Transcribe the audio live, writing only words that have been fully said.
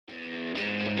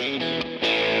Welcome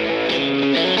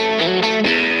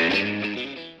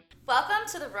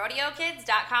to the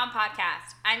RodeoKids.com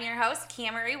podcast. I'm your host,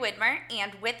 Camry Widmer,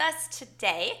 and with us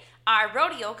today are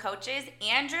rodeo coaches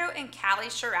Andrew and Callie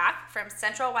Chirac from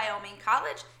Central Wyoming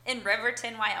College in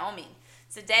Riverton, Wyoming.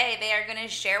 Today, they are going to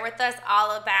share with us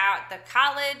all about the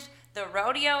college, the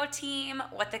rodeo team,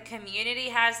 what the community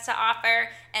has to offer,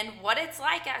 and what it's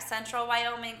like at Central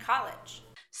Wyoming College.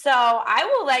 So I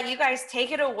will let you guys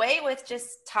take it away with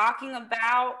just talking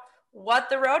about what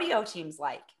the rodeo team's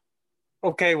like.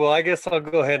 Okay, well, I guess I'll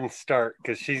go ahead and start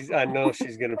because I know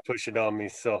she's going to push it on me,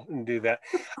 so and do that.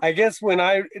 I guess when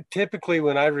I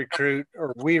recruit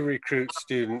or we recruit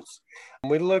students,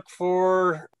 we look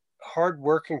for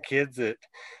hardworking kids that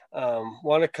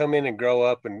want to come in and grow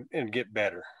up and get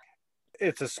better.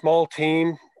 It's a small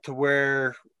team to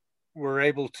where we're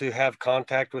able to have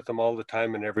contact with them all the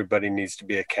time, and everybody needs to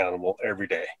be accountable every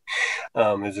day.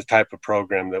 Is the type of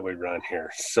program that we run here.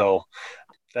 So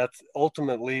that's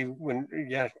ultimately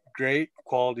great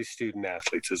quality student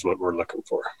athletes is what we're looking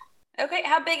for. Okay,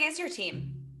 how big is your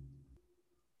team?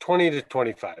 20 to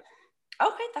 25.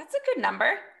 Okay, that's a good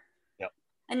number. Yep.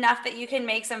 Enough that you can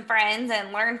make some friends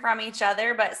and learn from each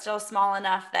other, but still small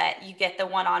enough that you get the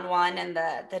one-on-one and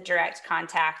the direct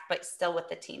contact, but still with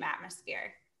the team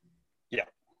atmosphere.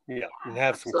 Yeah, and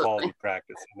have some quality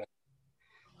practice in it.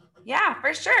 Yeah,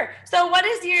 for sure. So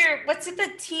what's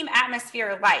the team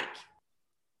atmosphere like?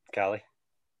 Callie?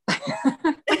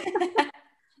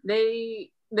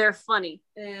 They're funny,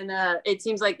 and it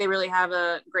seems like they really have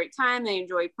a great time. They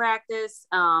enjoy practice.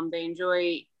 They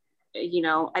enjoy,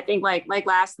 I think like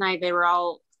last night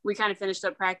we kind of finished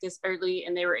up practice early,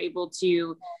 and they were able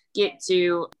to get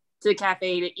to the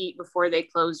cafe to eat before they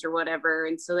closed or whatever,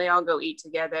 and so they all go eat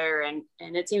together, and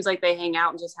it seems like they hang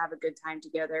out and just have a good time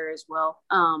together as well.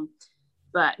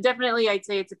 But definitely I'd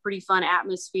say it's a pretty fun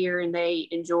atmosphere, and they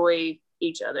enjoy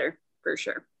each other for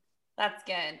sure. That's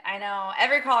good. I know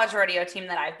every college rodeo team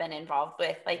that I've been involved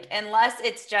with, like, unless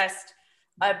it's just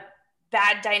a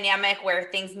bad dynamic where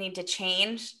things need to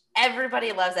change,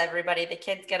 everybody loves everybody. The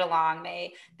kids get along.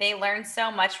 They learn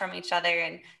so much from each other.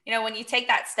 And, when you take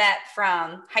that step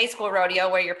from high school rodeo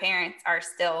where your parents are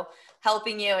still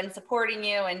helping you and supporting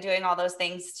you and doing all those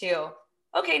things too,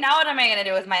 okay, now what am I going to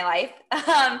do with my life?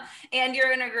 And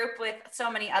you're in a group with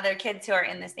so many other kids who are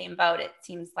in the same boat. It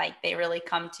seems like they really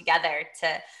come together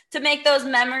to make those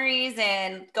memories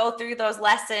and go through those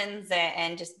lessons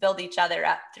and just build each other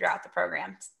up throughout the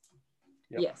programs.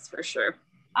 Yep. Yes, for sure.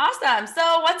 Awesome.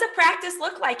 So what's a practice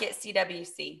look like at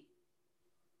CWC?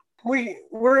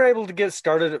 We're able to get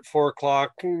started at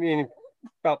 4:00,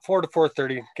 about 4 to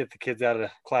 4:30, get the kids out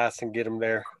of class and get them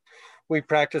there. We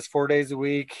practice 4 days a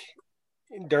week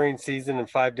during season and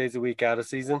 5 days a week out of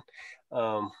season.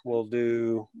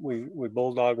 We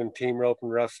bulldog and team rope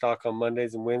and rough stock on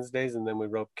Mondays and Wednesdays, and then we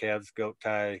rope calves, goat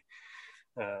tie,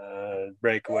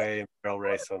 breakaway, and barrel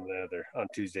race on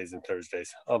Tuesdays and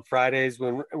Thursdays. On Fridays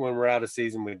when we're out of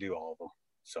season, we do all of them.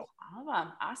 So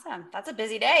awesome. That's a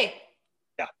busy day.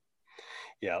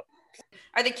 Yeah.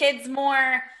 Are the kids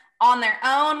more on their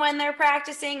own when they're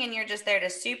practicing and you're just there to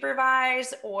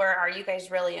supervise, or are you guys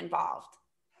really involved?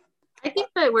 I think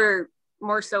that we're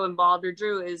more so involved, or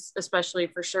Drew is especially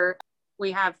for sure.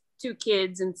 We have 2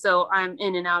 kids, and so I'm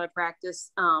in and out of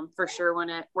practice for sure when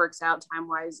it works out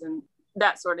time-wise and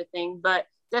that sort of thing. But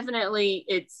definitely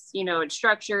it's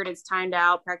structured, it's timed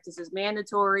out. Practice is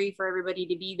mandatory for everybody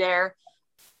to be there.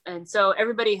 And so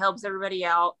everybody helps everybody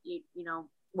out,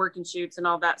 work and shoots and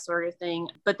all that sort of thing.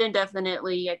 But then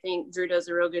definitely I think Drew does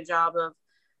a real good job of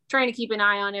trying to keep an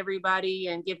eye on everybody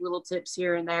and give little tips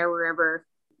here and there wherever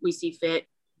we see fit,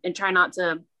 and try not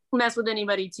to mess with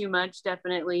anybody too much.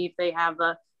 Definitely if they have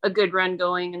a good run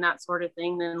going and that sort of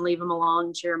thing, then leave them alone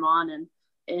and cheer them on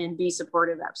and be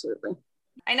supportive. Absolutely.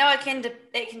 I know it can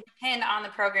depend on the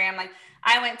program. Like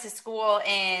I went to school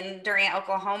in Durant,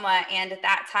 Oklahoma, and at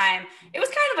that time it was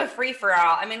kind of a free for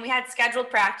all. I mean, we had scheduled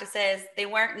practices. They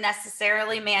weren't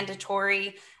necessarily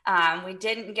mandatory. We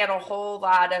didn't get a whole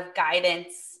lot of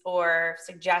guidance or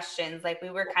suggestions. Like we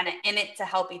were kind of in it to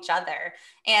help each other.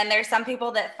 And there's some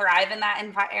people that thrive in that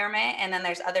environment. And then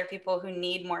there's other people who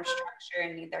need more structure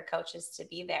and need their coaches to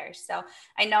be there. So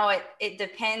I know it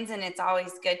depends, and it's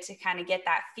always good to kind of get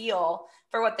that feel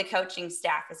for what the coaching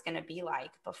staff is going to be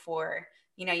like before,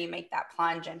 you make that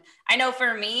plunge. And I know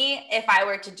for me, if I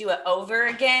were to do it over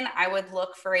again, I would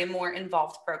look for a more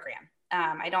involved program.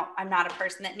 I'm not a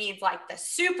person that needs like the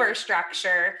super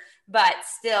structure, but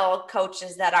still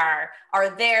coaches that are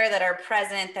there, that are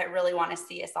present, that really want to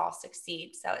see us all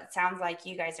succeed. So it sounds like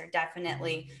you guys are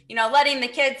definitely, letting the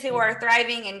kids who are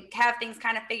thriving and have things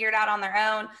kind of figured out on their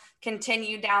own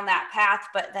continue down that path.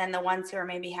 But then the ones who are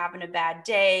maybe having a bad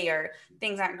day or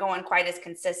things aren't going quite as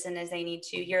consistent as they need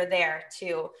to, you're there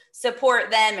to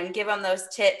support them and give them those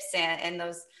tips and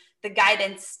the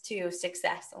guidance to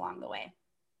success along the way.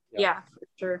 Yeah, for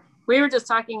sure. We were just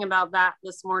talking about that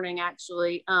this morning,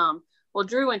 actually. Well,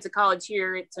 Drew went to college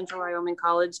here at Central Wyoming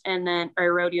College, and then I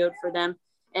rodeoed for them.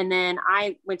 And then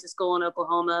I went to school in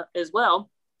Oklahoma as well.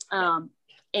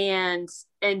 And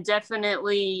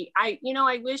definitely, I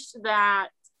wish that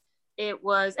it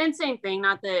was, and same thing,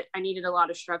 not that I needed a lot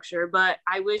of structure, but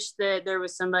I wish that there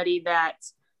was somebody that,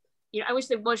 I wish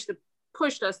they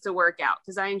pushed us to work out,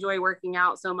 because I enjoy working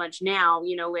out so much now,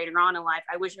 later on in life.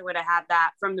 I wish I would have had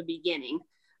that from the beginning.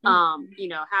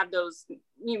 Have those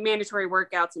mandatory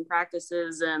workouts and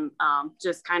practices, and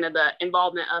just kind of the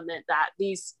involvement of it that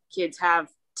these kids have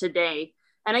today.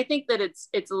 And I think that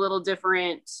it's a little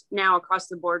different now across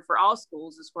the board for all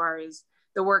schools as far as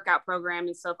the workout program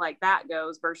and stuff like that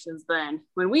goes versus then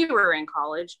when we were in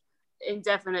college. And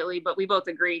definitely, but we both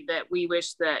agreed that we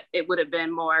wish that it would have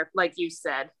been more, like you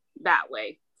said, that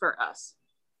way for us.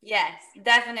 Yes,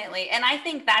 definitely. And I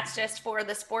think that's just for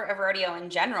the sport of rodeo in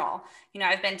general.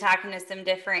 I've been talking to some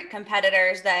different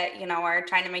competitors that, are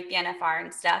trying to make the NFR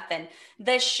and stuff. And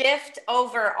the shift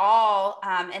overall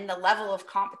in the level of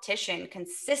competition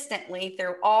consistently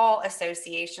through all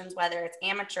associations, whether it's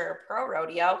amateur or pro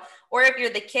rodeo, or if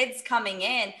you're the kids coming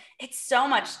in, it's so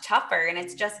much tougher, and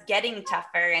it's just getting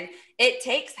tougher. And it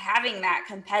takes having that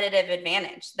competitive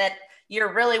advantage that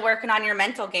you're really working on your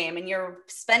mental game and you're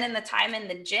spending the time in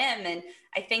the gym. And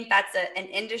I think that's an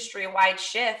industry-wide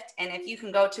shift. And if you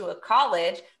can go to a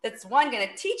college that's going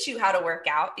to teach you how to work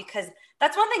out, because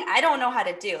that's one thing I don't know how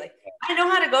to do. Like, I know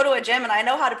how to go to a gym and I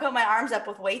know how to put my arms up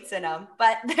with weights in them,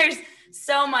 but there's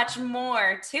so much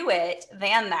more to it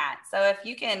than that. So if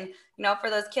you can, for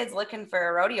those kids looking for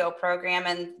a rodeo program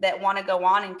and that want to go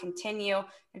on and continue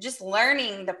and just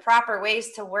learning the proper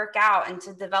ways to work out and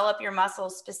to develop your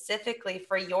muscles specifically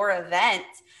for your event,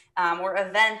 where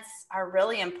events are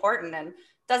really important and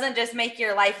doesn't just make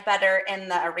your life better in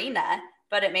the arena,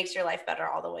 but it makes your life better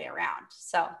all the way around.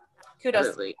 So kudos.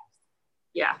 Absolutely.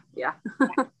 Yeah.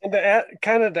 And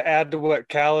to add to what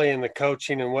Callie and the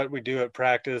coaching and what we do at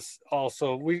practice,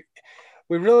 also we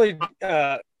really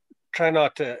try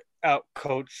not to out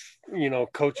coach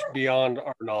beyond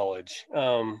our knowledge.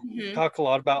 Talk a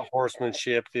lot about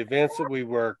horsemanship, the events that we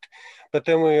worked, but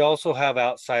then we also have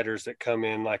outsiders that come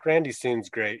in, like Randy Soon's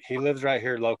great. He lives right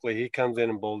here locally. He comes in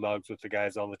and bulldogs with the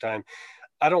guys all the time.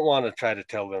 I don't want to try to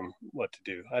tell them what to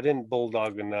do. I didn't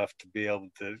bulldog enough to be able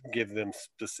to give them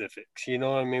specifics. You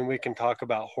know what I mean? We can talk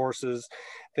about horses,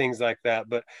 things like that,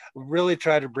 but really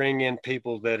try to bring in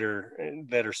people that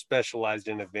are specialized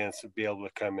in events to be able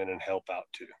to come in and help out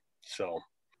too. So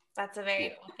that's a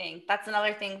very cool thing. That's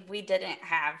another thing we didn't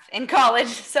have in college.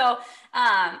 So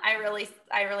I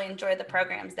really enjoy the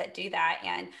programs that do that.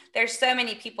 And there's so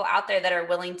many people out there that are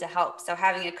willing to help. So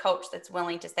having a coach that's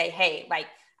willing to say, hey, like,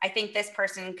 I think this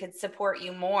person could support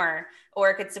you more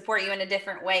or could support you in a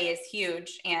different way is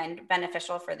huge and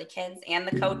beneficial for the kids and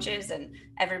the coaches, and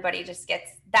everybody just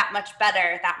gets that much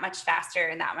better, that much faster,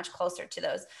 and that much closer to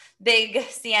those big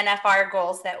CNFR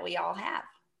goals that we all have.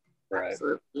 Right.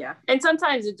 Absolutely. Yeah. And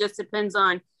sometimes it just depends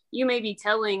on, you may be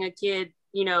telling a kid,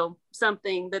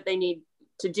 something that they need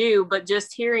to do, but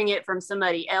just hearing it from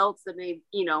somebody else that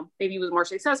maybe was more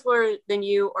successful than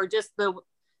you, or just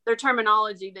their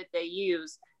terminology that they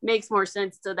use makes more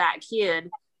sense to that kid,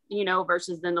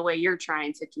 versus than the way you're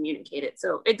trying to communicate it.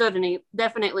 So it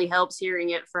definitely helps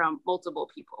hearing it from multiple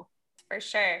people. For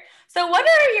sure. So what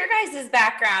are your guys'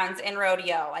 backgrounds in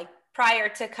rodeo? Like prior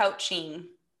to coaching,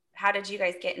 how did you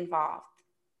guys get involved?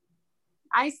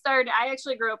 I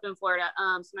actually grew up in Florida.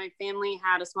 So my family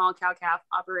had a small cow-calf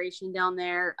operation down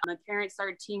there. My parents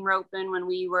started team roping when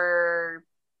we were,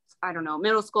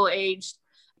 middle school aged.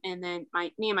 And then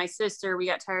me and my sister, we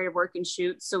got tired of working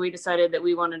shoots. So we decided that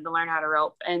we wanted to learn how to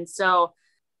rope. And so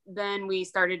then we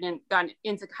got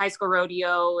into high school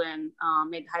rodeo and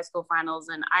made the high school finals.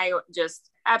 And I just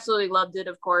absolutely loved it,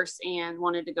 of course, and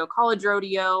wanted to go college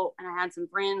rodeo. And I had some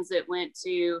friends that went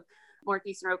to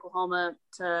Northeastern Oklahoma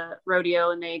to rodeo,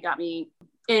 and they got me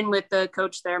in with the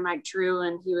coach there, Mike True,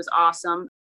 and he was awesome.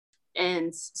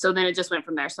 And so then it just went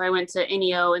from there. So I went to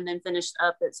NEO and then finished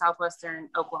up at Southwestern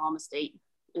Oklahoma State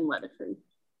in Weatherford.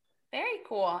 Very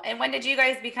cool. And when did you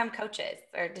guys become coaches,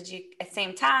 or did you at the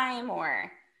same time,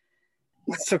 or?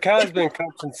 So Callie's been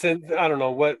coaching since, I don't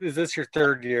know, what is this, your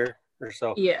third year or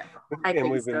so? Yeah, I And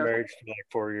think we've been so. married for like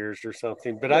 4 years or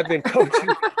something. But Yeah. I've been coaching.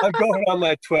 I'm going on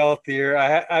my 12th year.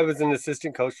 I was an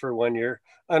assistant coach for 1 year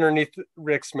underneath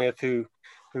Rick Smith, who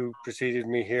preceded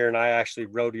me here, and I actually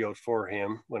rodeoed for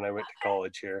him when I went to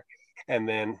college here. And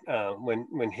then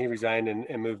when he resigned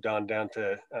and moved on down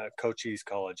to Cochise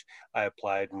College, I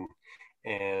applied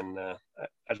and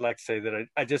I'd like to say that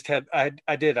I just had I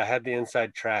had the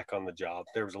inside track on the job.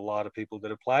 There was a lot of people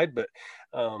that applied, but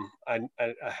I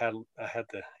had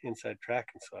the inside track,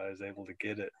 and so I was able to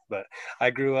get it. But I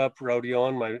grew up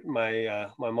rodeoing.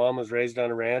 My mom was raised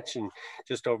on a ranch and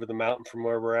just over the mountain from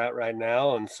where we're at right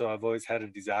now, and so I've always had a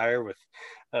desire with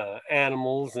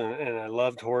animals, and I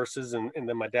loved horses, and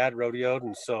then my dad rodeoed,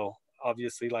 and so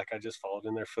obviously like I just followed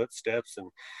in their footsteps,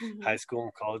 and Mhm. high school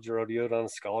and college rodeoed on a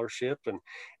scholarship, and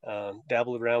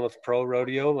dabbled around with pro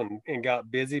rodeo, and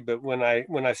got busy. But when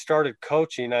I started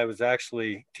coaching, I was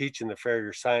actually teaching the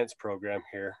Farrier Science program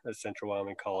here at Central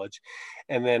Wyoming College,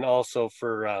 and then also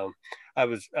for I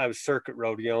was circuit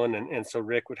rodeoing, and so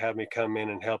Rick would have me come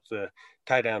in and help the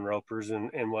tie down ropers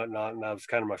and whatnot, and I was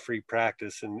kind of my free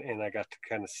practice, and I got to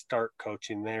kind of start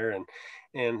coaching there,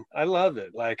 and I loved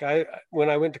it. Like when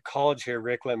I went to college here,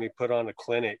 Rick let me put on a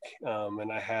clinic,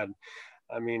 and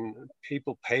I mean,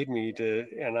 people paid me to,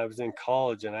 and I was in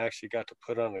college and I actually got to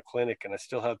put on a clinic, and I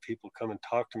still have people come and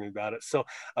talk to me about it. So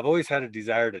I've always had a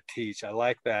desire to teach. I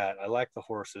like that. I like the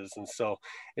horses. And so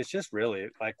it's just really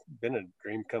like been a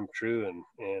dream come true. And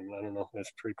I don't know,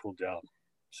 it's a pretty cool job.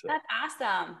 So, That's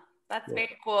awesome. That's yeah.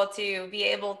 very cool to be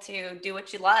able to do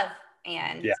what you love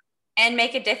and Yeah. and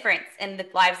make a difference in the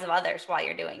lives of others while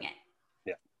you're doing it.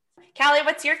 Yeah. Callie,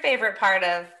 what's your favorite part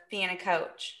of being a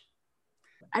coach?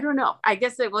 I don't know. I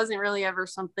guess it wasn't really ever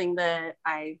something that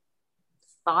I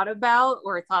thought about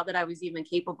or thought that I was even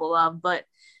capable of, but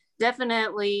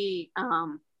definitely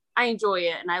I enjoy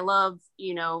it. And I love,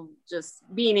 just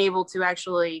being able to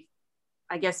actually,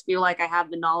 I guess, feel like I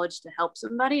have the knowledge to help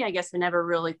somebody. I guess I never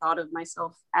really thought of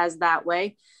myself as that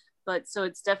way. But so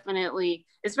it's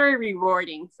very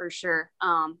rewarding for sure,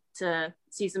 to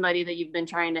see somebody that you've been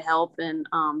trying to help, and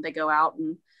they go out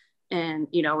and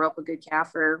rope a good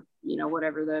calf, or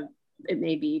whatever it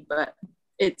may be. But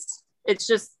it's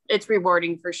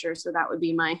rewarding for sure. So that would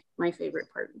be my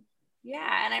favorite part.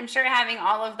 Yeah, and I'm sure having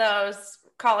all of those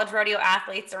college rodeo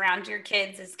athletes around your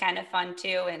kids is kind of fun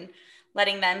too, and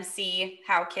letting them see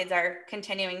how kids are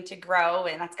continuing to grow.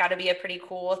 And that's got to be a pretty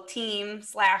cool team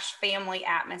slash family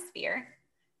atmosphere.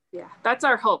 Yeah, that's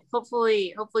our hope.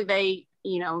 Hopefully they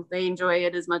they enjoy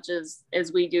it as much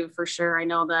as we do, for sure. I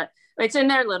know that it's in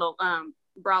their little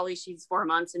Brawley, she's 4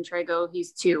 months, and Trago,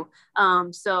 he's 2.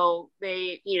 So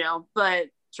they, but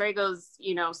Trago's,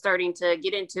 starting to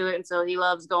get into it. And so he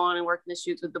loves going and working the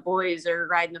chutes with the boys, or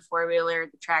riding the 4-wheeler,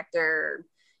 the tractor,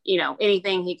 or,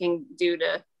 anything he can do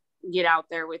to get out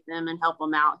there with them and help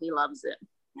them out. He loves it.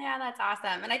 Yeah, that's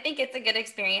awesome. And I think it's a good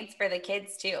experience for the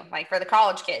kids too, like for the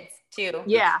college kids too.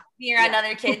 Yeah. Be around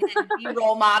other kids and be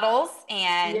role models,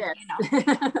 and, Yes.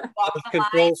 walk the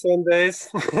Control some days.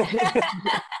 line.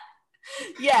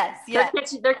 Yes.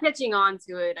 They're catching on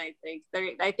to it.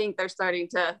 I think they're starting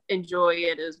to enjoy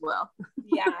it as well.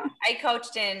 Yeah, I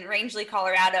coached in Rangeley,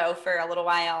 Colorado for a little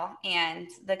while, and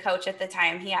the coach at the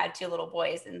time, he had 2 little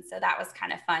boys, and so that was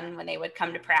kind of fun when they would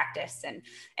come to practice and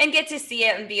get to see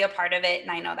it and be a part of it. And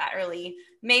I know that really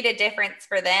made a difference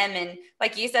for them. And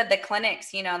like you said, the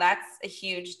clinics, that's a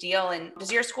huge deal. And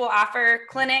does your school offer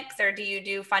clinics, or do you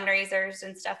do fundraisers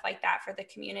and stuff like that for the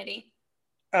community?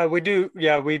 We do.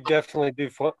 Yeah, we definitely do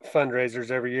fundraisers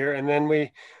every year. And then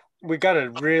we got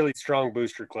a really strong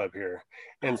booster club here.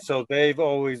 And so they've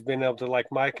always been able to, like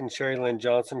Mike and Sherry Lynn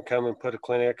Johnson, come and put a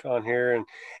clinic on here,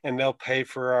 and they'll pay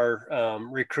for our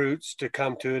recruits to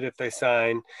come to it if they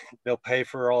sign. They'll pay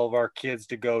for all of our kids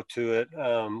to go to it.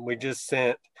 We just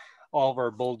sent all of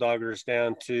our bulldoggers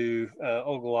down to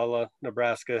Ogallala,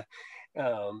 Nebraska.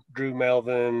 Drew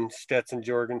Melvin, Stetson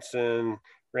Jorgensen,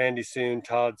 Randy Soon,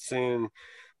 Todd Soon,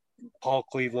 Paul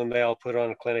Cleveland, they all put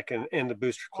on a clinic, and the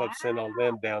booster club send all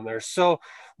them down there. So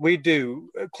we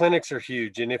do. Clinics are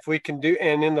huge. And if we can do,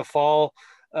 and in the fall,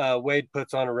 Wade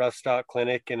puts on a rough stock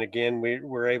clinic. And again,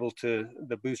 we're able to,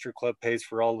 the booster club pays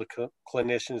for all the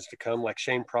clinicians to come. Like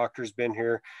Shane Proctor's been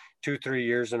here 2-3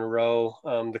 years in a row.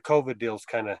 The COVID deal's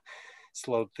kind of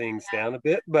slowed things down a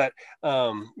bit, but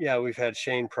yeah, we've had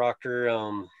Shane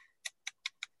Proctor,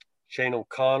 Shane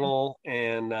O'Connell,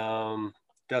 and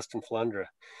Dustin Flundra.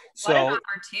 What an So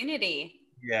opportunity.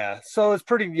 Yeah, so it's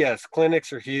pretty, yes,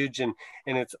 clinics are huge, and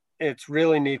it's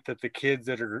really neat that the kids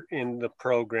that are in the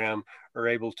program are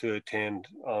able to attend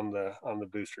on the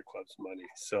Booster Club's money.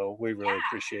 So we really Yeah.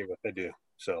 appreciate what they do.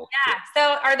 So Yeah. So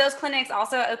are those clinics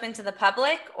also open to the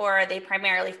public, or are they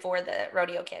primarily for the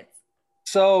rodeo kids?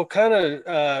 So kind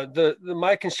of the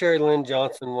Mike and Sherry Lynn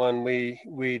Johnson one,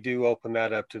 we do open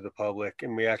that up to the public,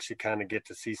 and we actually kind of get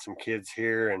to see some kids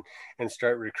here and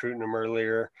start recruiting them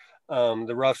earlier.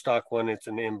 The Rough Stock one, it's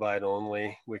an invite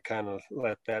only. We kind of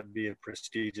let that be a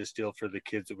prestigious deal for the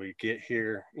kids that we get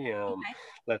here. Okay.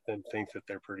 Let them think that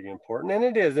they're pretty important, and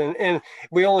it is. And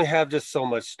we only have just so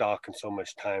much stock and so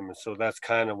much time, and so that's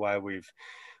kind of why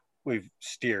we've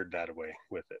steered that away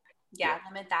with it. Yeah,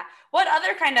 limit that. What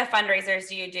other kind of fundraisers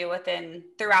do you do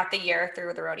throughout the year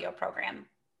through the rodeo program?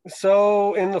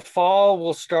 So in the fall,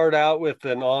 we'll start out with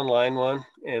an online one,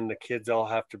 and the kids all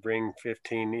have to bring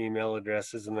 15 email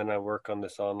addresses, and then I work on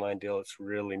this online deal. It's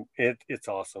really it's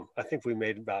awesome. I think we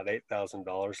made about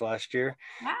 $8,000 last year,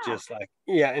 Wow. just like,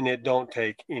 yeah, and it don't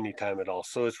take any time at all.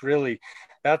 So it's really,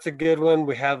 that's a good one.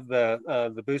 We have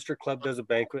the Booster Club does a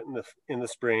banquet in the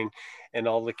spring, and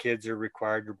all the kids are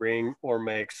required to bring or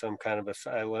make some kind of a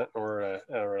silent or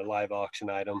a live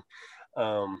auction item.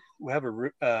 We have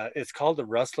it's called the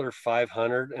Rustler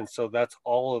 500, and so that's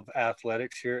all of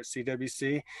athletics here at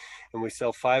CWC, and we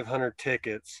sell 500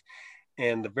 tickets,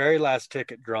 and the very last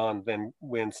ticket drawn then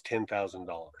wins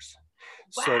 $10,000.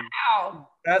 So Wow.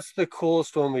 that's the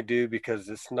coolest one we do, because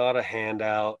it's not a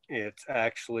handout, it's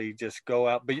actually just go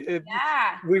out, but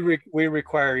Yeah. we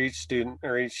require each student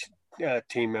or each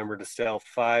team member to sell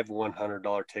 5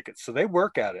 $100 tickets, so they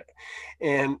work at it,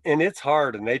 and it's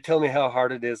hard, and they tell me how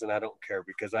hard it is, and I don't care,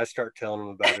 because I start telling them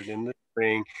about it in the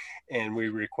spring, and we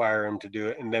require them to do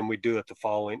it, and then we do it the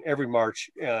following every March,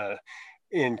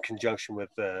 in conjunction with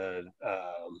the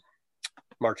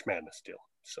March Madness deal.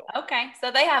 So Okay. So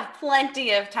they have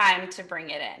plenty of time to bring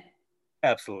it in.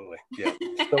 absolutely, yeah.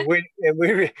 So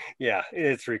yeah,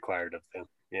 it's required of them,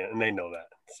 yeah, and they know that,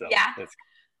 so Yeah. it's.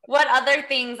 What other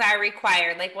things are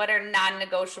required? Like what are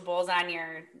non-negotiables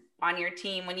on your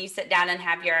team when you sit down and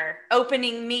have your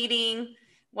opening meeting?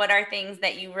 What are things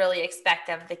that you really expect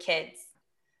of the kids?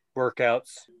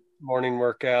 Workouts, morning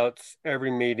workouts, every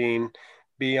meeting,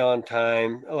 be on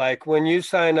time. Like when you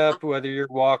sign up, whether you're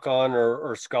walk on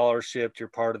or scholarship, you're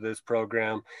part of this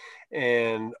program.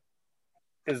 And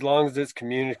as long as it's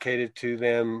communicated to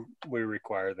them, we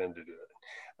require them to do it.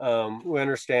 We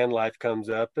understand life comes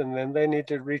up, and then they need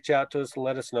to reach out to us and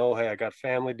let us know, hey, I got a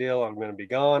family deal, I'm going to be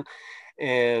gone.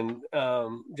 And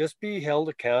just be held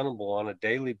accountable on a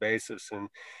daily basis. And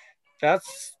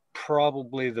that's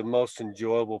probably the most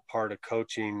enjoyable part of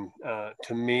coaching,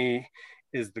 to me,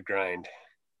 is the grind.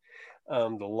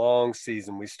 The long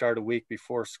season. We start a week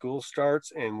before school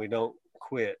starts, and we don't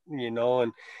quit,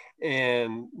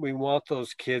 and we want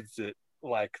those kids that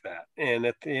like that. And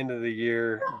at the end of the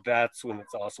year, that's when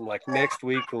it's awesome. Like next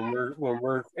week, when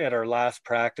we're at our last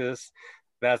practice,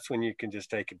 that's when you can just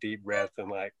take a deep breath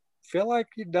and like feel like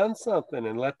you've done something,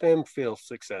 and let them feel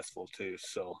successful too.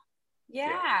 So Yeah,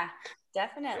 yeah.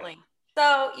 definitely.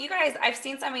 So you guys, I've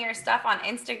seen some of your stuff on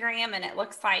Instagram and it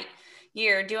looks like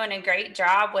you're doing a great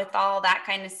job with all that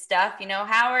kind of stuff.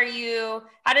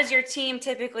 How does your team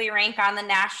typically rank on the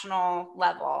national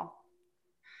level?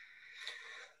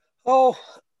 Oh,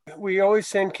 we always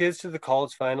send kids to the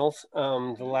college finals.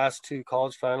 The last two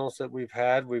college finals that we've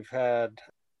had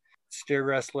steer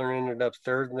wrestler ended up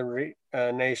third in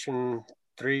the nation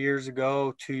 3 years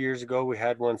ago. 2 years ago, we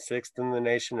had one sixth in the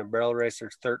nation. A barrel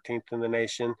racer's 13th in the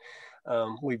nation.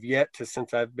 We've yet to,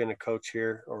 since I've been a coach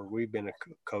here, or we've been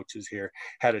coaches here,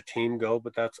 had a team go,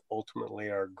 but that's ultimately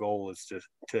our goal, is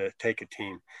to take a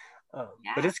team. But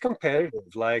Yeah. it's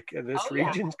competitive. Like this Oh yeah.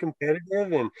 region's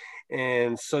competitive,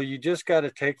 and so you just got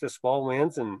to take the small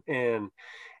wins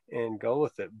and go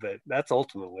with it. But that's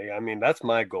ultimately, I mean, that's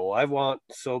my goal. I want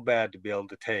so bad to be able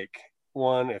to take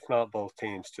one, if not both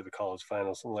teams, to the college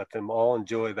finals and let them all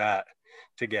enjoy that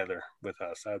together with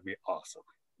us. That'd be awesome.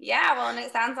 Yeah, well, and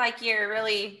it sounds like you're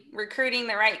really recruiting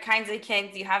the right kinds of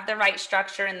kids. You have the right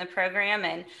structure in the program,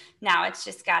 and now it's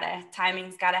just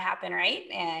timing's gotta happen, right?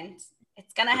 And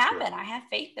it's gonna For sure. happen. I have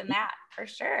faith in that for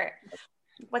sure.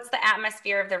 What's the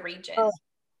atmosphere of the Uh, region?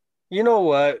 you know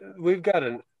what?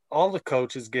 All the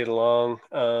coaches get along.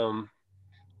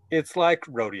 It's like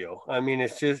rodeo. I mean,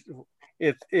 it's just,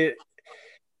 it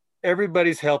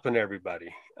everybody's helping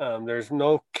everybody. There's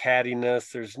no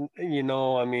cattiness.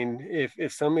 I mean,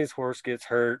 if somebody's horse gets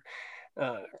hurt,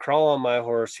 crawl on my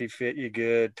horse, he fit you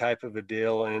good, type of a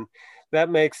deal, and that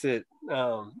makes it.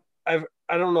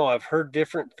 I don't know, I've heard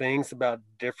different things about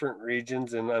different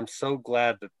regions, and I'm so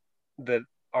glad that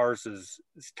ours is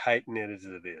as tight knit as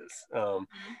it is.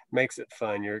 Makes it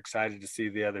fun. You're excited to see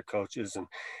the other coaches,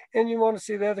 and you want to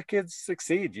see the other kids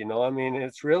succeed. I mean,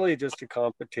 it's really just a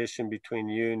competition between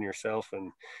you and yourself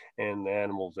and the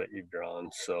animals that you've drawn.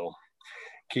 So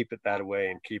keep it that way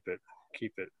and keep it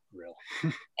real.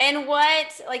 And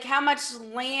how much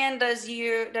land does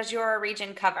your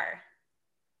region cover?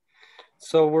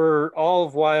 So we're all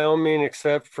of Wyoming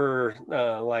except for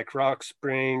like Rock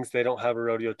Springs. They don't have a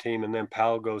rodeo team, and then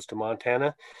Powell goes to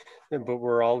Montana. But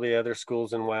we're all the other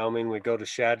schools in Wyoming. We go to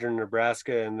Chadron,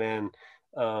 Nebraska, and then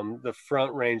the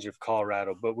Front Range of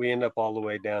Colorado. But we end up all the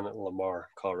way down at Lamar,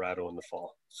 Colorado in the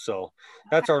fall. So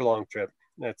that's our long trip.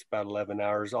 That's about 11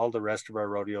 hours. All the rest of our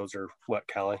rodeos are what,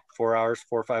 Callie? 4 hours,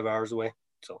 4 or 5 hours away.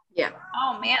 So yeah.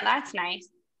 Oh man, that's nice.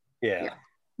 Yeah.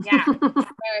 Yeah.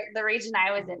 The region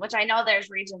I was in, which I know there's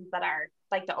regions that are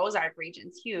like the Ozark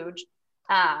region's huge.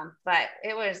 But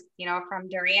it was, from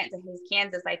Durant to his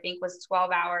Kansas, I think was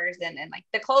 12 hours. And like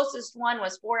the closest one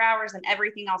was 4 hours, and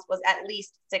everything else was at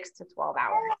least 6 to 12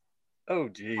 hours. Oh,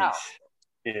 geez. Oh.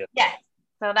 Yeah. Yes.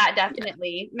 So that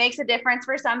definitely makes a difference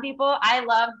for some people. I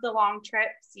loved the long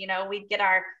trips. We'd get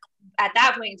at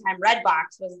that point in time, Red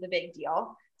Box was the big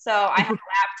deal. So I had a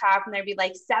laptop, and there'd be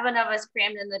like 7 of us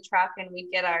crammed in the truck, and we'd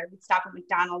stop at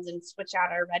McDonald's and switch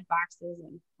out our Red Boxes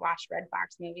and watch Red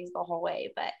Box movies the whole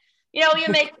way. But, you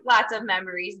make lots of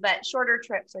memories, but shorter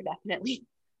trips are definitely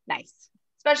nice,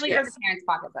 especially for the parents'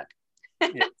 pocketbook.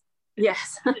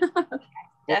 Yes.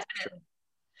 Definitely.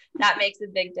 That makes a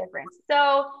big difference.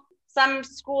 So some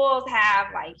schools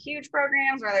have like huge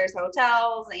programs where there's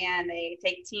hotels and they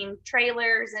take team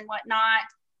trailers and whatnot.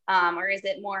 Or is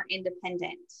it more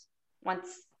independent once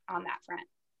on that front?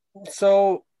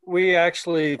 So we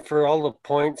actually, for all the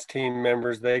points team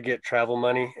members, they get travel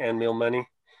money and meal money.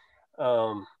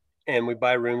 And we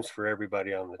buy rooms for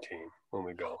everybody on the team when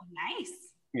we go. Nice.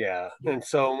 Yeah. And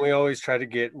so we always try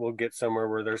we'll get somewhere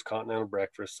where there's continental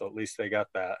breakfast. So at least they got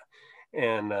that.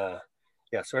 And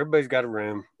so everybody's got a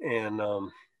room, and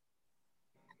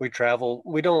we travel.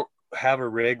 We don't have a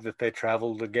rig that they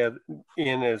travel together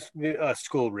in as a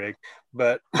school rig,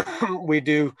 but we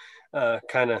do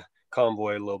kind of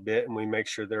convoy a little bit, and we make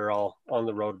sure they're all on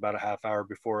the road about a half hour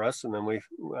before us, and then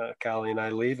Callie and I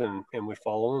leave and we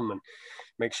follow them and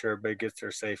make sure everybody gets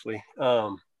there safely.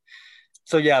 But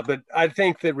I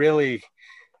think that really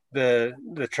the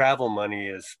travel money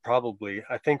is probably,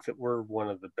 I think that we're one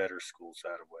of the better schools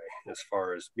that way as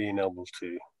far as being able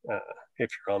to, if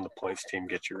you're on the points team,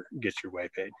 get your way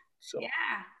paid. So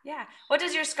yeah. What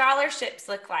does your scholarships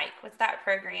look like? What's that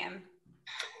program?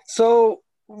 So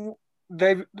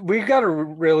we got a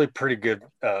really pretty good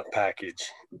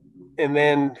package, and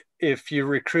then if you're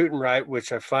recruiting right,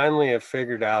 which I finally have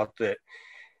figured out that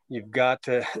you've got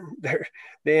to, the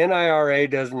NIRA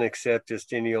doesn't accept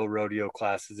just any old rodeo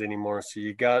classes anymore. So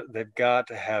they've got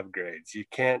to have grades. You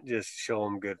can't just show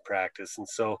them good practice. And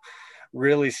so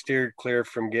really steered clear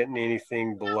from getting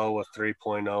anything below a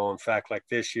 3.0. In fact, like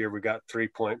this year, we got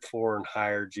 3.4 and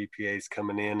higher GPAs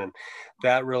coming in. And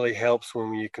that really helps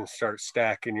when you can start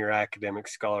stacking your academic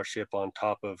scholarship on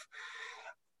top of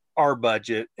our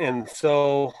budget. And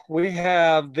so we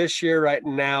have this year right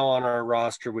now on our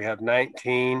roster, we have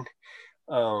 19,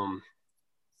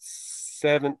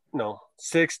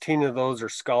 16 of those are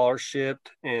scholarshiped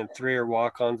and 3 are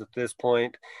walk-ons at this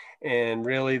point. And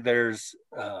really they're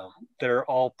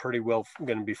all pretty well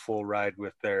going to be full ride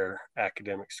with their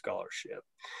academic scholarship.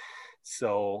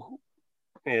 So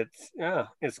it's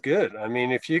good. I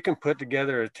mean, if you can put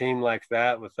together a team like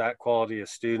that with that quality of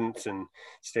students and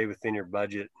stay within your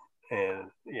budget.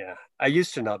 And I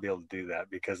used to not be able to do that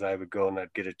because I would go and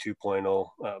I'd get a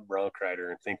 2.0 bronc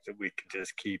rider and think that we could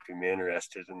just keep him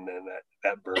interested. And then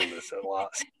that burned us a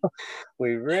lot. So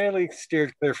we really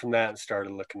steered clear from that and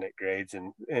started looking at grades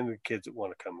and the kids that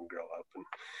want to come and grow up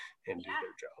and do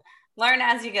their job. Learn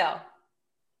as you go.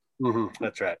 Mm-hmm,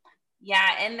 that's right.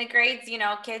 Yeah. And the grades,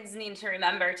 kids need to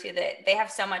remember too, that they have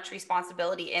so much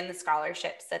responsibility in the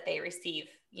scholarships that they receive.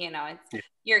 It's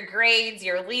your grades,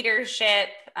 your leadership,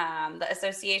 the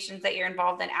associations that you're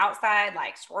involved in outside,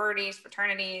 like sororities,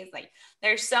 fraternities. Like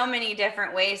there's so many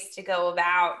different ways to go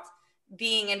about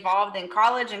being involved in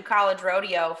college and college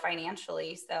rodeo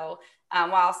financially. So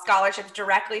while scholarships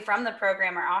directly from the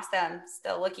program are awesome,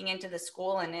 still looking into the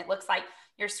school, and it looks like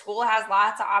your school has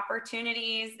lots of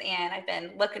opportunities, and I've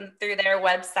been looking through their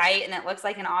website, and it looks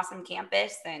like an awesome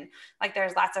campus, and like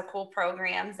there's lots of cool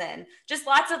programs and just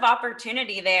lots of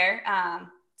opportunity there.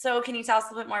 So can you tell us a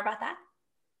little bit more about that?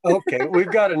 Okay,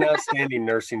 we've got an outstanding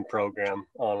nursing program,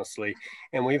 honestly,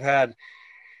 and we've had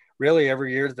really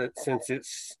every year that since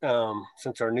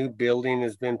our new building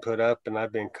has been put up and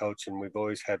I've been coaching, we've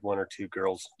always had one or two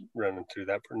girls running through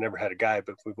that. Never had a guy,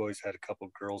 but we've always had a couple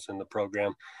of girls in the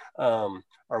program.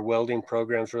 Our welding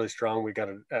program is really strong. We got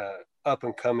a up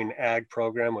and coming ag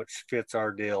program, which fits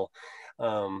our deal.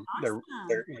 Awesome.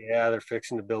 They're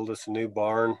fixing to build us a new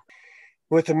barn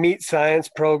with a meat science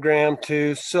program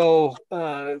too. So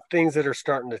things that are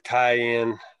starting to tie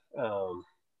in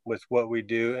with what we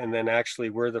do. And then actually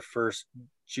we're the first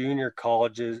junior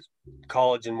college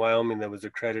in Wyoming that was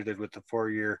accredited with the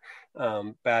 4-year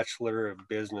Bachelor of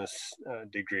Business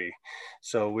degree.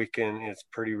 So it's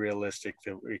pretty realistic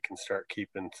that we can start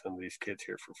keeping some of these kids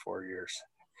here for 4 years.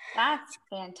 That's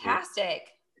fantastic.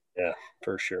 Yeah,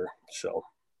 for sure. So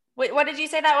wait, what did you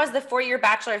say that was, the 4-year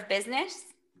Bachelor of Business?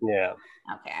 Yeah.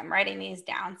 Okay, I'm writing these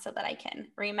down so that I can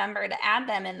remember to add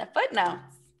them in the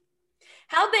footnotes.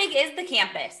 How big is the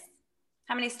campus?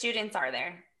 How many students are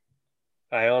there?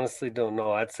 I honestly don't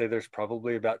know. I'd say there's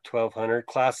probably about 1,200.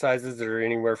 Class sizes that are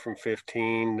anywhere from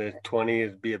 15 to 20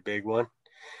 would be a big one.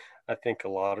 I think a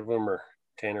lot of them are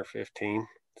 10 or 15.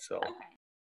 So okay.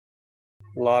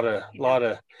 a lot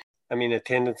of, I mean,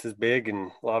 attendance is big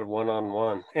and a lot of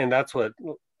one-on-one. And that's what,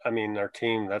 I mean, our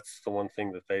team, that's the one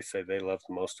thing that they say they love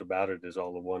the most about it is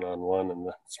all the one-on-one and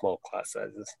the small class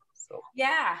sizes. So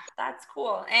yeah, that's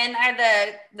cool. And are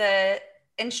the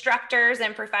instructors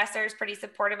and professors pretty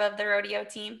supportive of the rodeo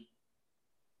team?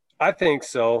 I think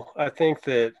so. I think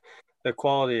that the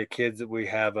quality of kids that we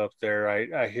have up there,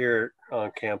 I hear it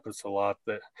on campus a lot,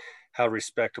 that how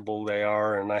respectable they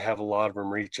are. And I have a lot of them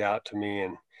reach out to me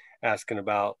and asking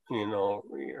about,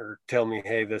 or tell me,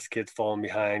 hey, this kid's falling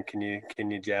behind. Can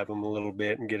you jab him a little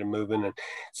bit and get him moving? And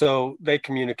so they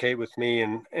communicate with me,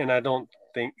 and I don't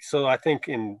think so. I think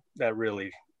in that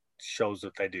really shows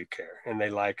that they do care and they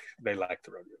like the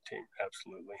rodeo team.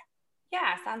 Absolutely.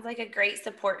 Yeah, sounds like a great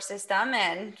support system.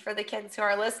 And for the kids who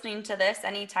are listening to this,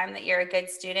 anytime that you're a good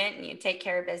student and you take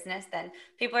care of business, then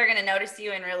people are going to notice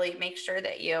you and really make sure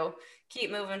that you keep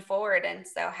moving forward. And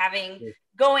so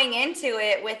going into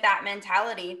it with that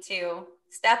mentality to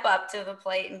step up to the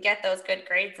plate and get those good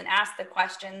grades and ask the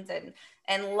questions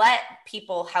and let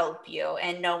people help you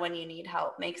and know when you need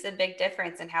help makes a big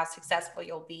difference in how successful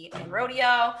you'll be in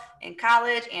rodeo, in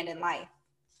college, and in life.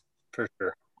 For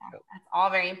sure. That's all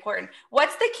very important.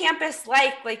 What's the campus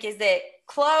like? Like, is it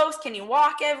close? Can you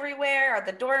walk everywhere? Are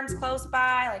the dorms close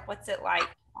by? Like, what's it like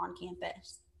on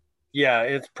campus? Yeah,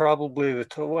 it's probably I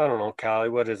don't know, Callie,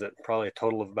 what is it? Probably a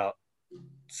total of about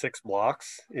 6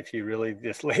 blocks if you really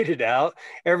just laid it out.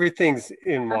 Everything's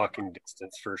in walking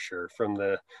distance for sure from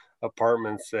the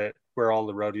apartments where all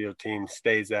the rodeo team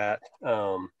stays at.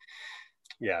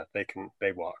 Yeah,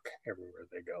 they walk everywhere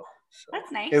they go. So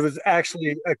that's nice. It was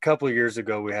actually a couple of years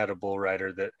ago, we had a bull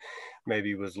rider that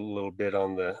maybe was a little bit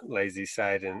on the lazy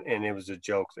side, and it was a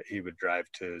joke that he would drive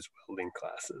to his welding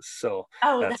classes. So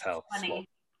that's how funny. Small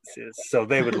this is. So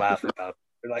they would laugh about it.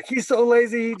 They're like, he's so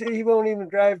lazy, he won't even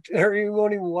drive or he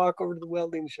won't even walk over to the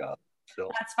welding shop. So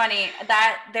that's funny.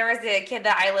 That there was a kid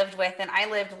that I lived with, and I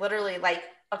lived literally like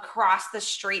across the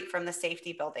street from the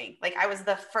safety building. Like I was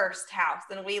the first house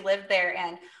and we lived there,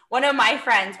 and one of my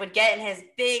friends would get in his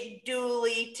big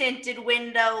dually tinted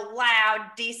window,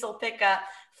 loud diesel pickup,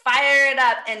 fire it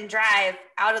up and drive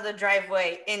out of the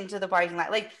driveway into the parking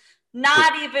lot. Like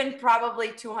not even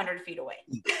probably 200 feet away.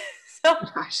 So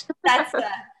that's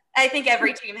I think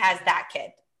every team has that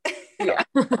kid. Yeah.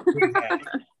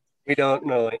 We don't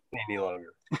know it any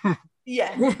longer.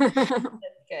 Yeah. That's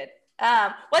good.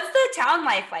 What's the town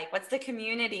life like? What's the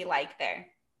community like there?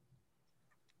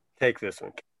 Take this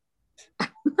one.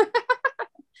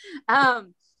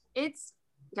 It's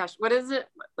what is it?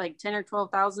 Like 10 or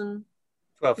 12,000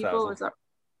 people? Is that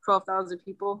 12,000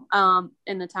 people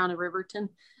in the town of Riverton.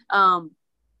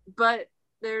 But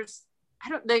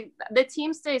the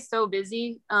team stays so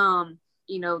busy,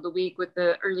 the week with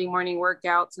the early morning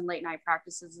workouts and late night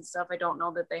practices and stuff. I don't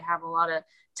know that they have a lot of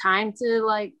time to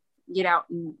like get out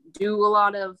and do a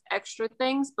lot of extra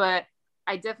things, but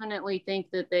I definitely think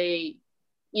that they,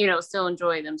 still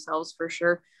enjoy themselves for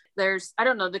sure.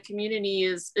 The community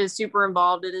is super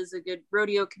involved. It is a good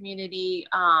rodeo community.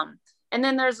 And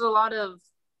then there's a lot of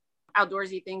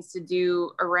outdoorsy things to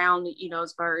do around,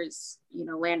 as far as,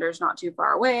 Landers not too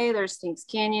far away. There's Stinks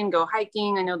Canyon, go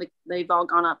hiking. I know that they've all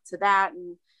gone up to that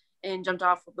and jumped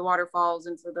off of the waterfalls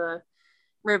into the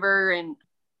river and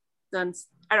done,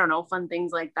 fun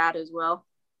things like that as well.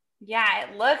 Yeah,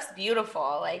 it looks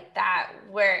beautiful like that.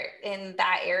 We're in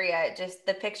that area, just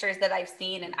the pictures that I've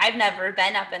seen, and I've never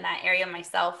been up in that area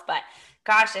myself, but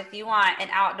gosh, if you want an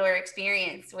outdoor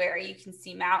experience where you can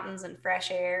see mountains and fresh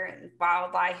air and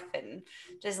wildlife and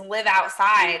just live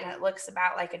outside, it looks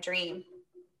about like a dream.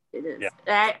 It is.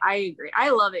 Yeah. I agree. I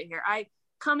love it here.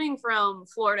 Coming from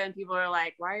Florida, and people are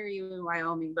like, why are you in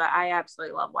Wyoming? But I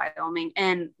absolutely love Wyoming.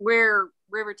 And where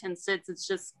Riverton sits, it's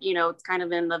just, it's kind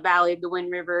of in the valley of the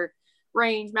Wind River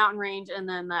mountain range, and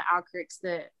then the Owl Creeks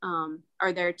that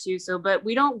are there too. So, but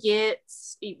we don't get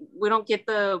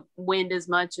the wind as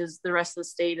much as the rest of the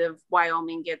state of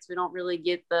Wyoming gets. We don't really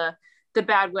get the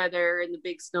bad weather and the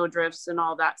big snow drifts and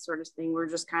all that sort of thing. We're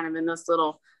just kind of in this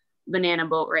little banana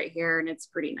boat right here, and it's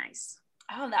pretty nice.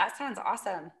 Oh, that sounds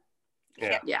awesome.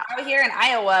 Yeah. Out here in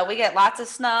Iowa, we get lots of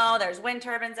snow. There's wind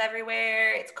turbines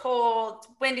everywhere. It's cold, it's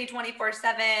windy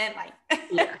 24/7.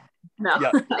 Yeah. No.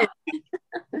 Yeah.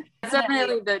 It's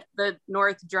definitely the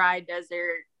north dry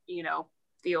desert,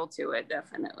 feel to it,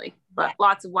 definitely. But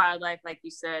lots of wildlife, like you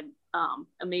said,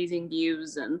 amazing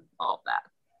views and all of that.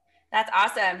 That's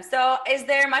awesome. So is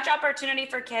there much opportunity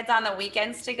for kids on the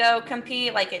weekends to go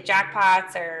compete, like at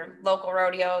jackpots or local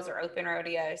rodeos or open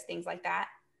rodeos, things like that?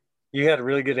 You had a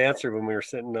really good answer when we were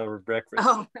sitting over breakfast.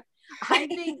 Oh, I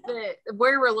think that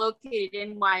where we're located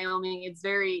in Wyoming, it's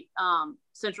very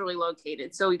centrally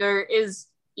located. So there is,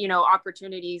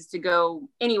 opportunities to go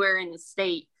anywhere in the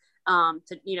state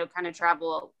to, kind of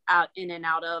travel out in and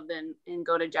out of and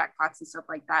go to jackpots and stuff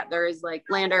like that. There is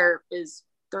Lander is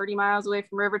 30 miles away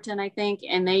from Riverton, I think,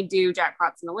 and they do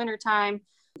jackpots in the wintertime.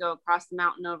 Go across the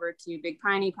mountain over to Big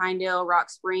Piney, Pinedale, Rock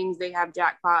Springs. They have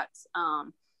jackpots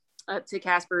up to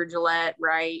Casper, Gillette,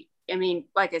 right? I mean,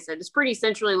 like I said, it's pretty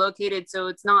centrally located, so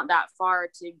it's not that far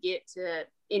to get to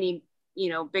any,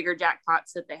 bigger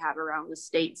jackpots that they have around the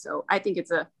state. So I think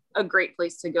it's a great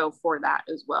place to go for that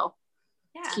as well.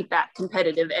 Yeah. To keep that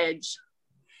competitive edge.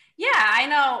 Yeah, I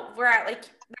know that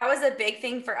was a big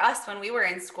thing for us when we were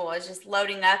in school, is just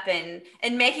loading up and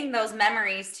making those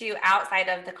memories too outside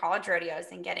of the college rodeos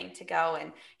and getting to go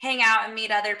and hang out and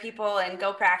meet other people and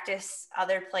go practice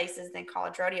other places than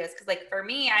college rodeos. Because for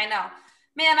me, I know,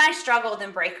 man, I struggled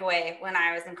in breakaway when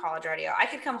I was in college rodeo. I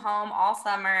could come home all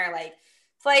summer,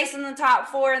 place in the top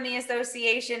 4 in the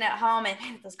association at home, and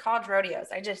man, those college rodeos,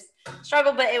 I just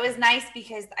struggled. But it was nice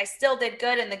because I still did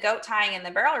good in the goat tying and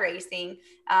the barrel racing,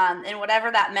 and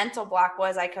whatever that mental block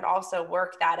was, I could also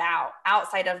work that out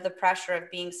outside of the pressure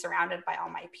of being surrounded by all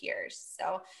my peers.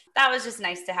 So that was just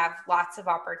nice to have lots of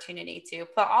opportunity to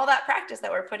put all that practice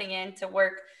that we're putting in to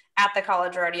work at the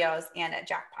college rodeos and at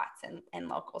jackpots and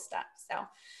local stuff. So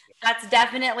that's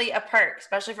definitely a perk,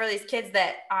 especially for these kids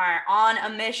that are on a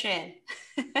mission.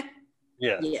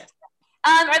 Yeah.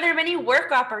 Are there many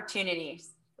work opportunities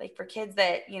for kids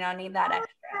that, need that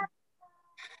extra?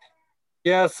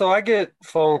 Yeah. So I get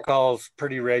phone calls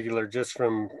pretty regular just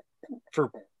for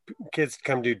kids to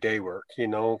come do day work,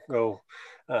 go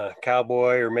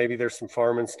cowboy, or maybe there's some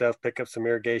farming stuff, pick up some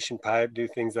irrigation pipe, do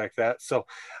things like that. So,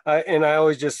 and I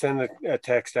always just send a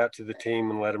text out to the team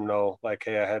and let them know,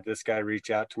 hey, I had this guy reach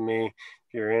out to me.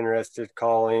 If you're interested,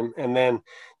 call him. And then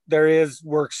there is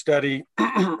work study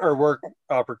or work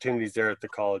opportunities there at the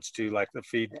college too, like the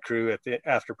feed crew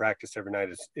after practice every night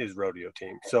is rodeo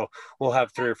team. So we'll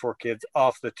have 3 or 4 kids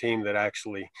off the team that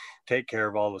actually take care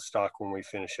of all the stock when we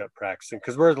finish up practicing,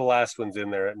 because we're the last ones in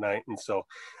there at night. And so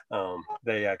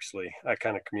I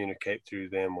kind of communicate through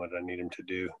them what I need them to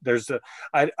do.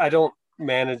 I don't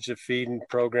manage the feeding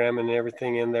program and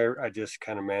everything in there. I just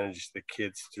kind of manage the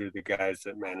kids through the guys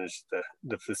that manage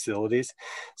the facilities.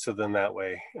 So then that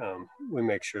way we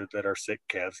make sure that our sick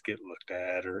calves get looked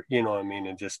at, or,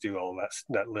 and just do all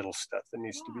that little stuff that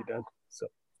needs to be done. So,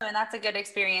 and that's a good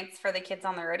experience for the kids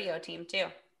on the rodeo team too.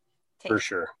 For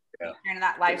sure. Yeah. Taking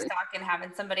that livestock and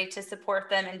having somebody to support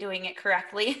them and doing it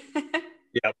correctly.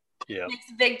 Yep. Yeah.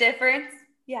 Makes a big difference.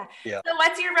 Yeah. So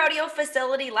what's your rodeo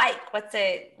facility like? What's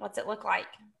it look like?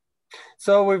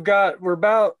 So we're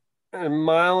about 1.5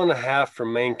 miles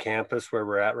from main campus where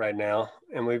we're at right now.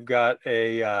 And we've got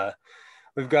a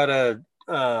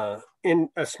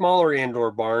smaller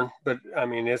indoor barn, but I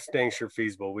mean, it's dang sure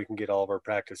feasible. We can get all of our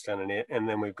practice done in it. And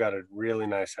then we've got a really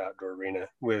nice outdoor arena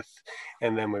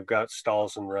and then we've got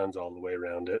stalls and runs all the way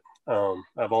around it.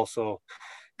 I've also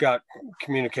got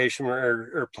communication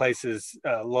or places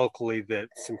locally that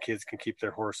some kids can keep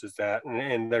their horses at,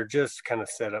 and they're just kind of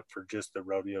set up for just the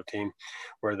rodeo team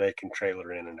where they can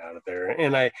trailer in and out of there.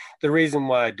 And the reason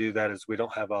why I do that is we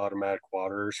don't have automatic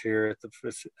waterers here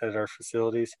at our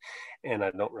facilities, and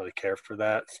I don't really care for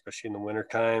that, especially in the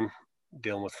wintertime,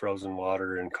 dealing with frozen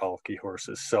water and colicky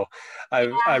horses. So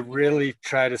I really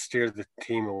try to steer the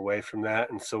team away from that.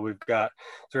 And so we've got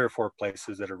 3 or 4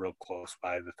 places that are real close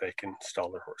by that they can stall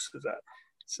their horses at.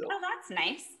 So, Oh, that's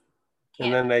nice.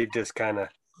 and then they just kind of,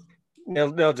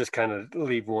 they'll just kind of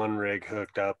leave one rig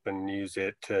hooked up and use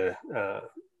it to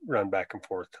run back and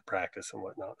forth to practice and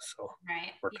whatnot. So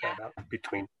Right. work that out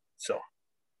between. So.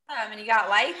 And you got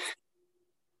lights?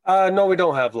 No, we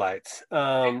don't have lights.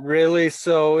 Really.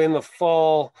 So in the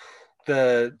fall,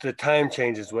 the time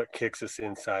change is what kicks us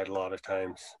inside a lot of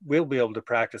times. We'll be able to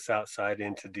practice outside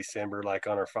into December, like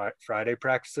on our Friday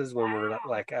practices when we're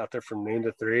like out there from noon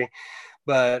to 3.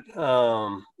 But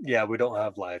yeah, we don't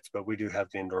have lights, but we do have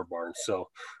the indoor barn. So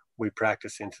we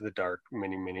practice into the dark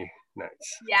many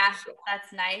nights. Yeah, so.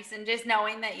 That's nice. And just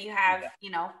knowing that you have,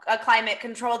 a climate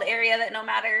controlled area that no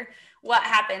matter what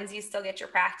happens, you still get your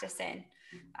practice in,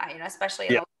 especially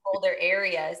in those colder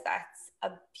areas, that's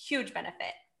a huge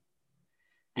benefit.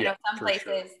 I know some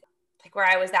places, like where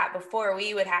I was at before,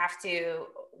 we would have to,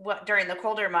 during the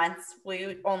colder months,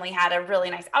 we only had a really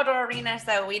nice outdoor arena.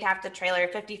 So we'd have to trailer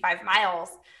 55 miles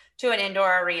to an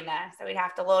indoor arena. So we'd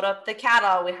have to load up the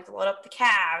cattle, we'd have to load up the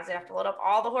calves, we'd have to load up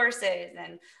all the horses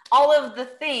and all of the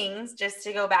things just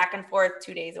to go back and forth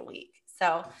 2 days a week.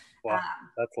 So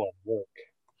that's a lot of work.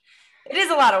 It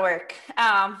is a lot of work,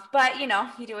 but you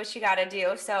do what you got to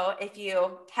do. So if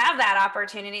you have that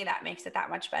opportunity, that makes it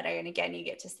that much better. And again, you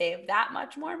get to save that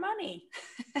much more money.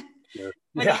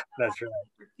 Yeah, that's right.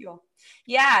 For fuel.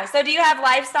 Yeah. So do you have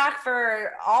livestock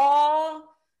for all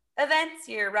events,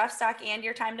 your rough stock and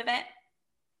your timed event?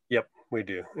 Yep, we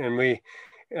do. And we,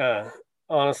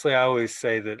 honestly, I always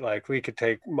say that like we could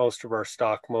take most of our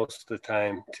stock most of the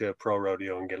time to a pro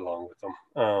rodeo and get along with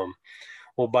them.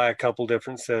 We'll buy a couple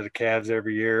different set of calves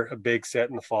every year, a big set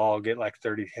in the fall, get like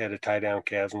 30 head of tie down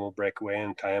calves and we'll break away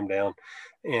and tie them down.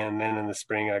 And then in the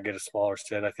spring, I get a smaller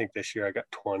set. I think this year I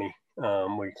got 20.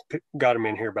 We got them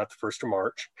in here about the 1st of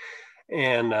March.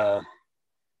 And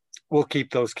we'll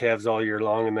keep those calves all year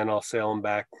long and then I'll sell them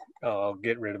back. I'll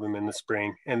get rid of them in the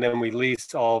spring. And then we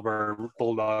lease all of our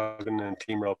bulldog and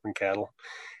team rope and cattle.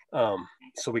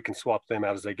 So we can swap them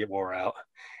out as they get wore out.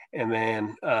 And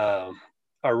then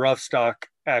our rough stock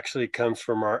actually comes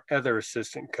from our other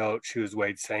assistant coach, who's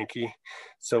Wade Sankey.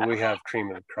 So we have cream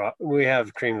of the crop. We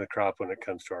have cream of the crop when it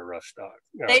comes to our rough stock.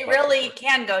 They really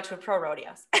can go to pro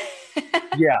rodeos.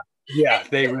 Yeah,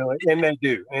 they really, and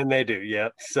they do. Yeah.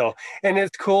 So, and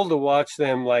it's cool to watch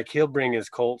them. Like he'll bring his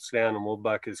colts down and we'll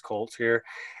buck his colts here.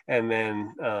 And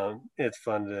then it's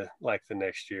fun to like the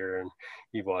next year and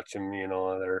you watch them,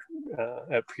 they're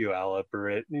at Puyallup or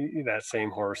at that same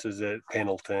horses at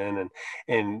Pendleton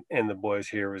and the boys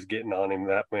here was getting on him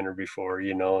that winter before,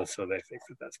 and so they think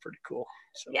that that's pretty cool.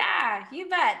 So. Yeah, you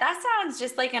bet. That sounds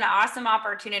just like an awesome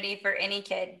opportunity for any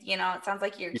kid. It sounds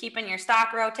like you're keeping your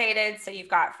stock rotated. So you've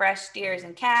got fresh steers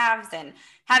and calves and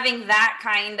having that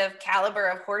kind of caliber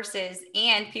of horses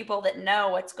and people that know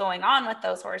what's going on with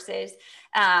those horses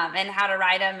and how to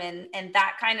ride them and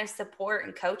that kind of support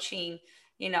and coaching.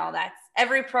 That's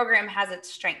every program has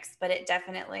its strengths, but it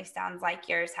definitely sounds like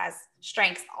yours has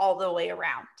strengths all the way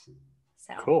around.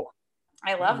 So cool.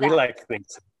 I love that. We like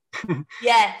things.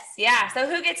 Yes. Yeah. So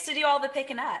who gets to do all the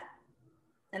picking up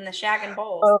and the shagging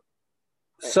bowls?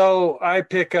 So I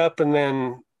pick up and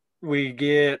then we've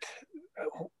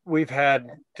had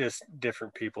just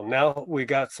different people. Now we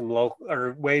got some local,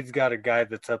 or Wade's got a guy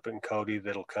that's up in Cody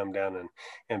that'll come down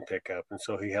and pick up. And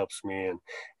so he helps me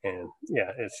and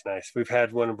yeah, it's nice. We've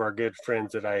had one of our good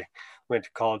friends that I went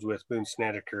to college with, Boone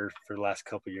Snedeker, for the last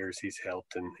couple of years. He's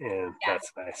helped and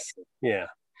that's nice. Yeah.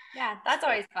 Yeah, that's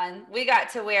always fun. We got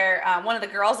to where one of the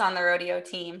girls on the rodeo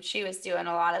team, she was doing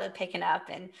a lot of the picking up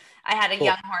and I had a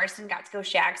young horse and got to go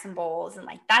shag some bulls and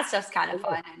like that's just kind of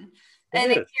fun and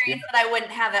an experience that I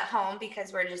wouldn't have at home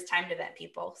because we're just timed event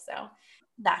people. So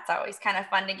that's always kind of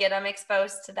fun to get them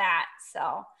exposed to that.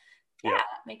 So yeah,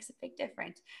 that makes a big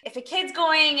difference. If a kid's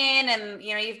going in and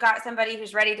you've got somebody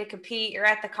who's ready to compete, you're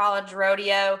at the college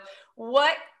rodeo,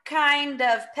 what kind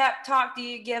of pep talk do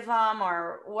you give them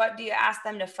or what do you ask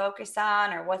them to focus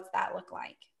on or what's that look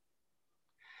like?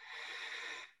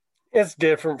 It's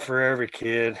different for every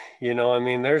kid.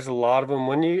 There's a lot of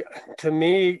them. To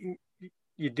me,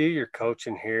 you do your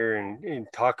coaching here and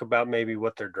talk about maybe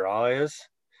what their draw is.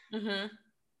 Mm-hmm.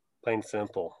 Plain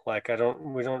simple. Like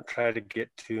we don't try to get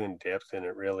too in depth in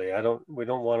it really. We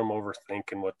don't want them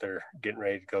overthinking what they're getting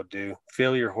ready to go do.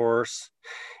 Feel your horse.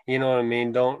 You know what I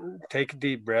mean? Don't take a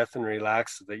deep breath and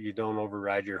relax so that you don't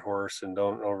override your horse and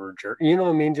don't over jerk. You know what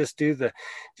I mean? Just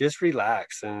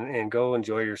relax and go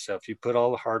enjoy yourself. You put all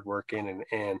the hard work in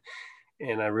and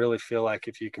I really feel like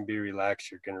if you can be relaxed,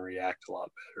 you're going to react a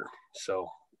lot better. So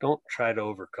don't try to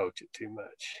overcoach it too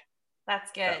much.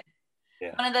 That's good.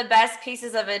 One of the best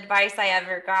pieces of advice I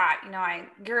ever got, you know, I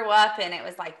grew up and it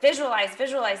was like, visualize,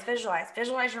 visualize, visualize,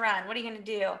 visualize your run. What are you going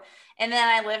to do? And then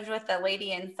I lived with a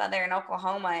lady in Southern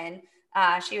Oklahoma,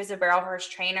 and she was a barrel horse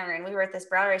trainer. And we were at this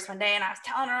barrel race one day, and I was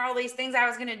telling her all these things I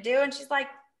was going to do. And she's like,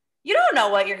 you don't know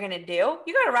what you're going to do.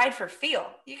 You got to ride for feel.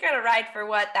 You got to ride for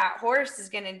what that horse is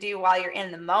going to do while you're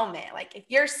in the moment. Like if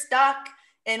you're stuck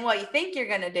in what you think you're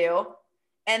going to do,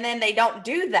 and then they don't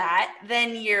do that,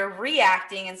 then you're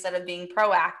reacting instead of being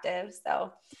proactive.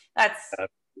 So that's,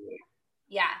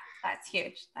 yeah, that's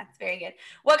huge. That's very good.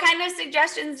 What kind of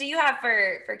suggestions do you have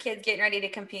for kids getting ready to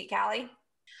compete, Callie?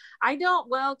 I don't,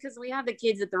 well, because we have the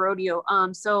kids at the rodeo.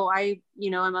 So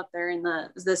I'm up there in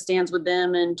the stands with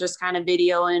them and just kind of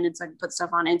videoing, and so I can put stuff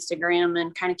on Instagram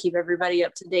and kind of keep everybody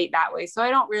up to date that way. So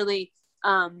I don't really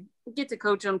get to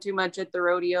coach them too much at the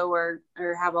rodeo or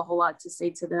have a whole lot to say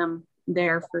to them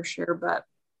there for sure. But,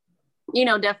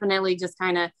 definitely just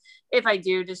kind of, if I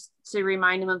do, just to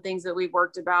remind them of things that we've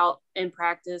worked about in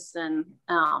practice and,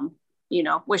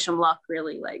 wish them luck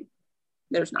really. Like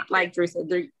there's not, like Drew said,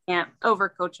 you can't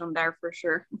overcoach them there for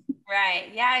sure. Right.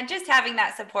 Yeah. And just having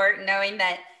that support, knowing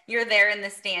that you're there in the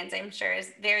stands, I'm sure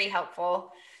is very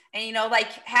helpful. And,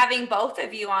 like having both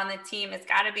of you on the team, it's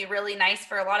got to be really nice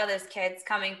for a lot of those kids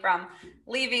coming from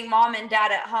leaving mom and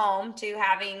dad at home to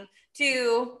having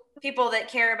two people that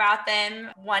care about them,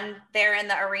 one there in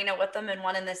the arena with them and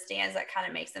one in the stands. That kind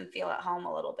of makes them feel at home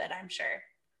a little bit, I'm sure.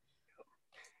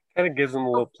 Kind of gives them a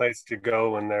little place to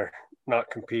go when they're not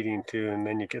competing too. And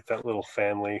then you get that little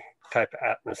family type of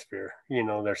atmosphere.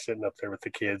 They're sitting up there with the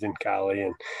kids in Cali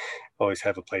and always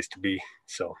have a place to be.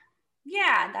 So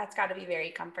yeah, that's got to be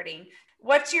very comforting.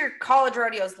 What's your college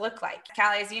rodeos look like?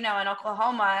 Callie, as you know, in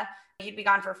Oklahoma, you'd be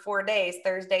gone for 4 days,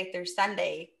 Thursday through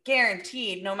Sunday,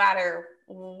 guaranteed, no matter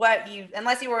what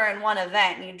unless you were in one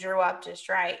event and you drew up just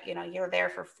right, you're there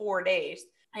for 4 days.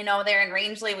 I know there in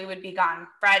Rangeley, we would be gone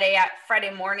Friday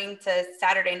morning to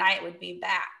Saturday night would be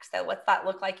back. So what's that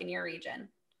look like in your region?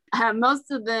 Most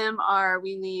of them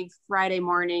we leave Friday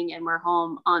morning and we're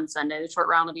home on Sunday. The short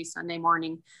round will be Sunday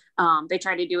morning. They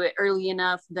try to do it early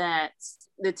enough that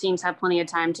the teams have plenty of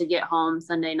time to get home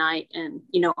Sunday night and,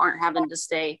 aren't having to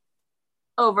stay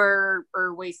over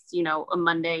or waste, a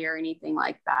Monday or anything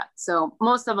like that. So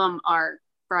most of them are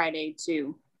Friday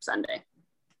to Sunday.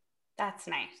 That's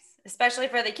nice, especially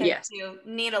for the kids who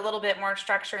need a little bit more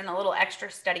structure and a little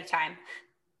extra study time.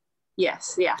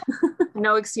 Yes. Yeah.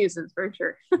 No excuses for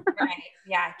sure. Right.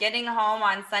 Yeah. Getting home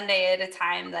on Sunday at a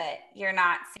time that you're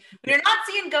not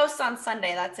seeing ghosts on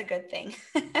Sunday. That's a good thing.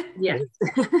 Yes.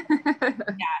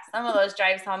 Yeah. Some of those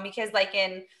drives home, because like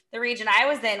in the region I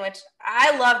was in, which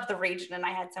I loved the region and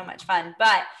I had so much fun,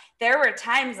 but there were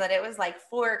times that it was like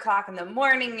 4:00 in the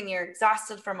morning and you're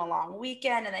exhausted from a long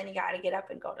weekend. And then you got to get up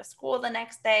and go to school the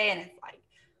next day. And it's like,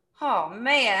 oh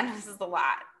man, this is a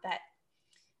lot. But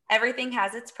everything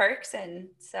has its perks. And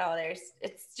so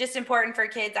it's just important for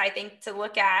kids, I think, to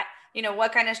look at,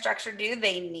 what kind of structure do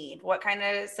they need? What kind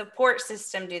of support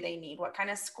system do they need? What kind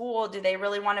of school do they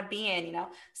really want to be in?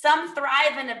 Some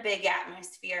thrive in a big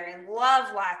atmosphere and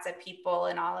love lots of people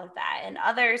and all of that. And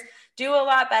others do a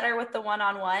lot better with the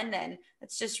one-on-one. And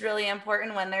it's just really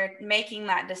important when they're making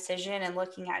that decision and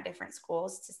looking at different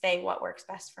schools to say what works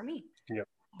best for me. Yep.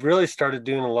 Really started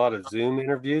doing a lot of Zoom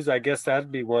interviews. I guess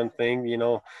that'd be one thing.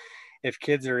 If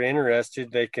kids are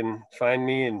interested, they can find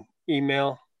me and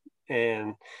email.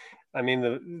 And I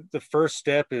mean, the first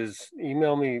step is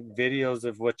email me videos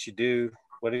of what you do,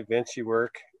 what events you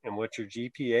work, and what your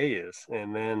GPA is.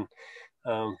 And then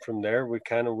from there, we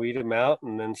kind of weed them out.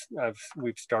 And then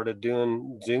we've started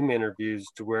doing Zoom interviews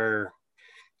to where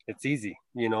it's easy.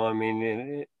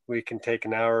 We can take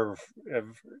an hour of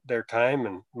their time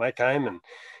and my time and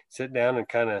sit down and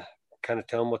kind of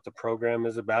tell them what the program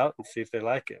is about and see if they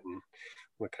like it. And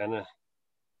we kind of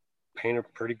paint a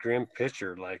pretty grim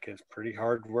picture, like it's pretty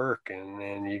hard work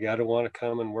and you got to want to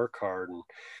come and work hard.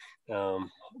 And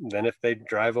then if they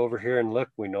drive over here and look,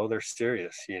 we know they're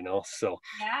serious, so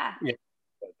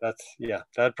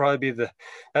that'd probably be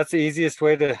that's the easiest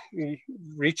way to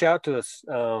reach out to us.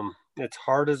 It's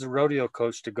hard as a rodeo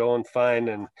coach to go and find,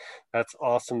 and that's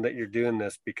awesome that you're doing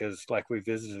this, because like we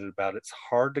visited about, it's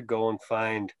hard to go and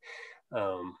find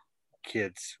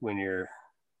kids when you're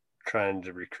trying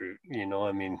to recruit,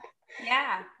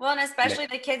 Yeah. Well, and especially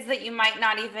the kids that you might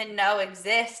not even know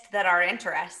exist that are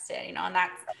interested, and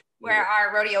that's where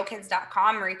our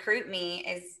rodeokids.com recruit me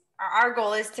is our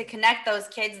goal is to connect those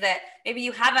kids that maybe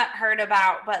you haven't heard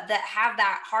about, but that have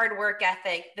that hard work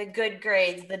ethic, the good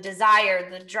grades, the desire,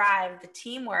 the drive, the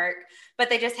teamwork, but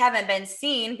they just haven't been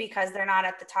seen because they're not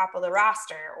at the top of the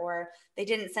roster, or they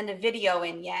didn't send a video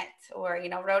in yet. Or, you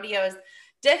know, rodeo is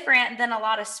different than a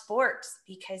lot of sports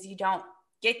because you don't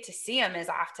get to see them as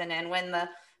often. And when the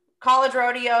college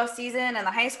rodeo season and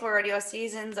the high school rodeo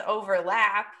seasons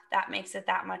overlap, that makes it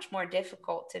that much more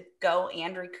difficult to go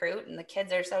and recruit, and the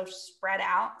kids are so spread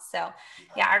out. So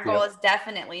yeah, our goal is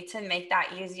definitely to make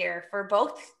that easier for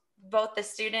both the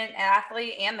student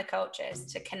athlete and the coaches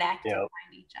to connect and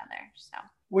find each other. So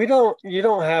you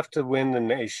don't have to win the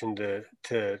nation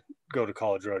to go to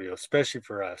college rodeo, especially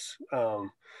for us.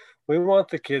 We want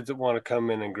the kids that want to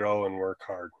come in and grow and work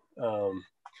hard.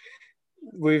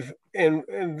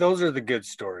 And those are the good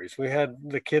stories. We had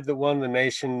the kid that won the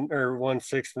nation, or won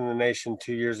sixth in the nation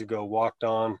 2 years ago, walked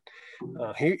on.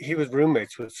 He was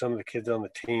roommates with some of the kids on the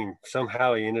team.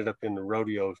 Somehow he ended up in the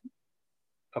rodeo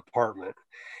apartment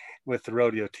with the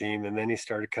rodeo team, and then he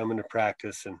started coming to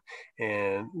practice, and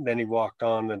then he walked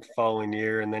on the following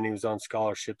year, and then he was on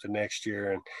scholarship the next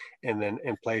year,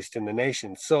 and placed in the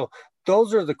nation. So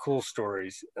those are the cool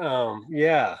stories.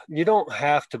 You don't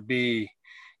have to be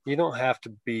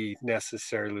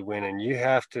necessarily winning. You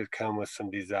have to come with some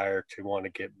desire to want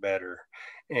to get better,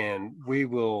 and we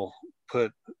will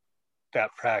put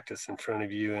that practice in front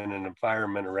of you and an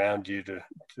environment around you to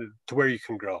where you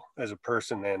can grow as a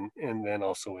person, and then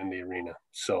also in the arena.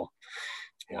 So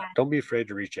don't be afraid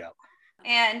to reach out.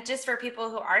 And just for people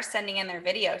who are sending in their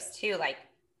videos too, like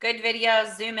good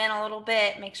videos, zoom in a little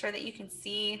bit, make sure that you can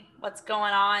see what's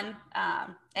going on,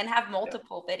 and have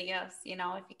multiple videos, you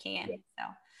know, if you can. So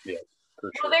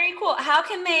well, very cool. How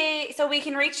can so we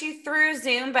can reach you through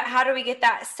Zoom, but how do we get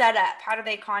that set up? How do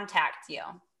they contact you?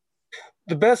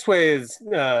 The best way is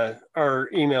our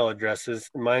email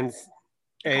addresses. Mine's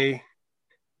aschrock@cwc.edu.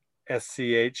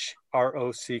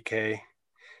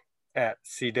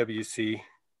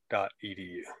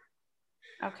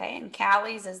 Okay, and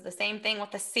Callie's is the same thing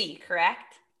with a C,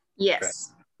 correct?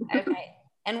 Yes. Okay,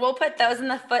 and we'll put those in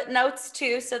the footnotes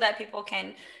too, so that people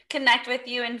can connect with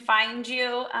you and find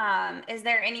you. Is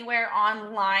there anywhere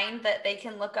online that they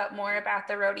can look up more about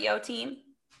the rodeo team?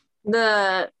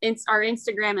 Our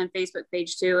Instagram and Facebook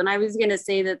page too. And I was going to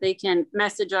say that they can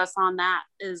message us on that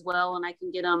as well, and I can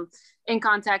get them in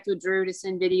contact with Drew to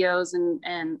send videos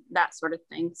and that sort of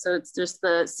thing. So it's just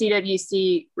the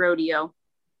CWC Rodeo,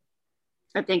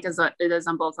 I think it is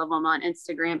on both of them, on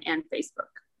Instagram and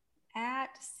Facebook. At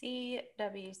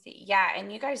CWC. Yeah,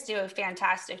 and you guys do a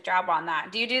fantastic job on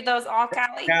that. Do you do those all,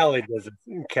 Callie? Callie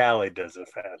does a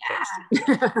fantastic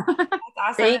job. That's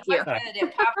awesome. Thank you.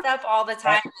 It pops up all the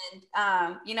time.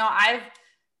 And, you know, I've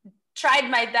tried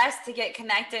my best to get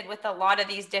connected with a lot of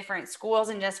these different schools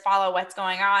and just follow what's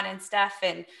going on and stuff.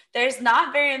 And there's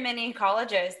not very many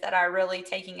colleges that are really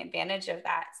taking advantage of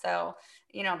that. So,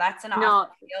 you know, that's an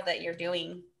awesome deal that you're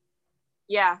doing.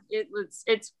 Yeah, it's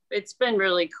been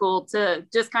really cool to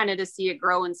just kind of to see it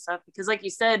grow and stuff, because like you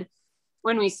said,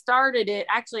 when we started it,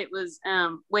 actually it was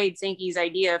Wade Sankey's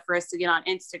idea for us to get on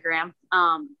Instagram.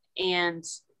 And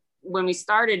when we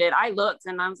started it, I looked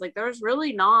and I was like, there's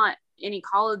really not any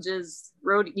colleges,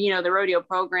 the rodeo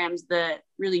programs that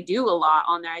really do a lot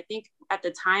on there. I think at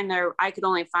the time I could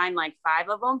only find like 5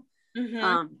 of them.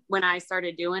 Mm-hmm. When I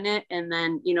started doing it. And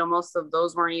then, you know, most of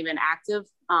those weren't even active.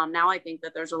 Now I think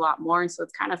that there's a lot more. And so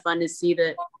it's kind of fun to see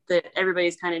that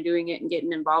everybody's kind of doing it and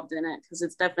getting involved in it, because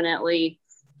it's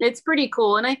pretty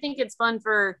cool. And I think it's fun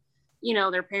for, you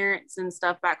know, their parents and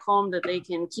stuff back home, that they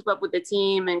can keep up with the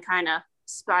team and kind of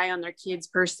spy on their kids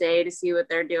per se, to see what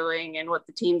they're doing and what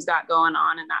the team's got going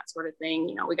on and that sort of thing.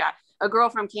 You know, we got a girl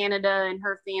from Canada and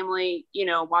her family, you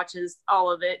know, watches all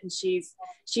of it. And she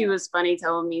was funny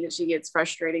telling me that she gets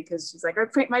frustrated because she's like,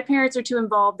 my parents are too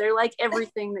involved. They're like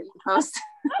everything that you post.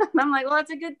 And I'm like, well, that's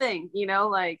a good thing, you know,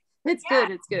 like it's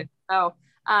good. So,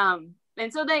 and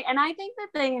I think that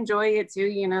they enjoy it too.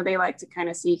 You know, they like to kind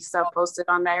of see stuff posted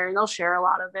on there, and they'll share a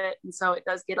lot of it. And so it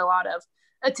does get a lot of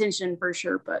attention for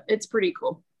sure, but it's pretty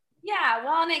cool. Yeah,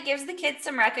 well, and it gives the kids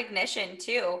some recognition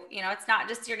too. You know, it's not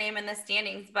just your name in the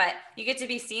standings, but you get to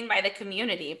be seen by the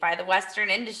community, by the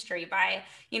Western industry, by,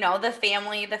 you know, the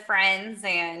family, the friends,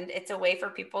 and it's a way for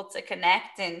people to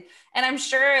connect. And I'm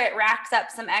sure it racks up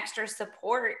some extra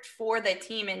support for the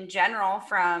team in general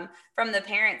from the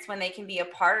parents, when they can be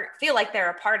feel like they're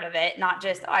a part of it, not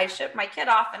just, I shipped my kid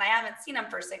off and I haven't seen him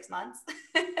for 6 months.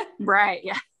 Right.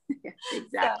 Yeah.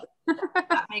 Exactly. So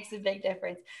that makes a big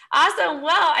difference. Awesome.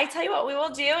 Well, I tell you what we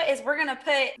will do is we're going to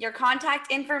put your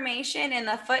contact information in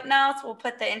the footnotes. We'll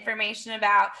put the information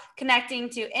about connecting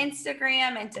to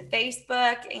Instagram and to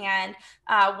Facebook, and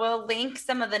we'll link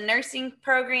some of the nursing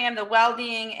program, the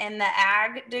welding, and the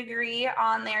ag degree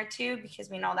on there too, because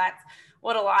we know that's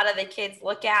what a lot of the kids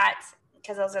look at,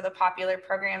 because those are the popular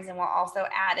programs. And we'll also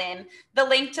add in the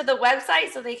link to the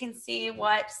website so they can see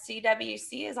what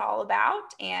CWC is all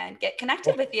about and get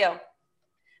connected with you.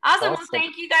 Awesome. Well,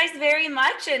 thank you guys very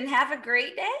much and have a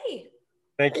great day.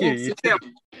 Thank you. You too.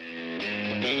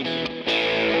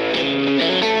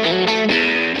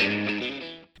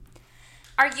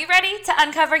 Are you ready to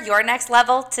uncover your next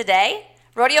level today?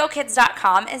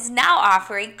 RodeoKids.com is now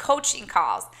offering coaching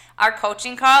calls. Our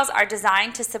coaching calls are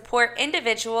designed to support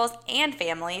individuals and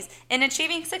families in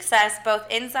achieving success both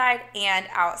inside and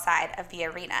outside of the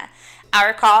arena.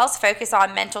 Our calls focus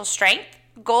on mental strength,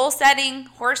 goal setting,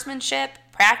 horsemanship,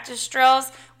 practice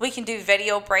drills. We can do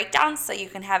video breakdowns so you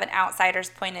can have an outsider's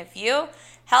point of view,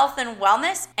 health and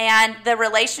wellness, and the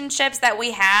relationships that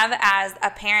we have as a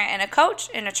parent and a coach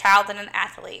and a child and an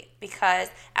athlete.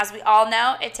 Because as we all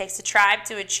know, it takes a tribe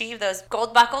to achieve those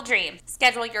gold buckle dreams.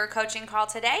 Schedule your coaching call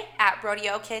today at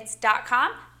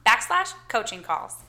RodeoKids.com/coaching calls.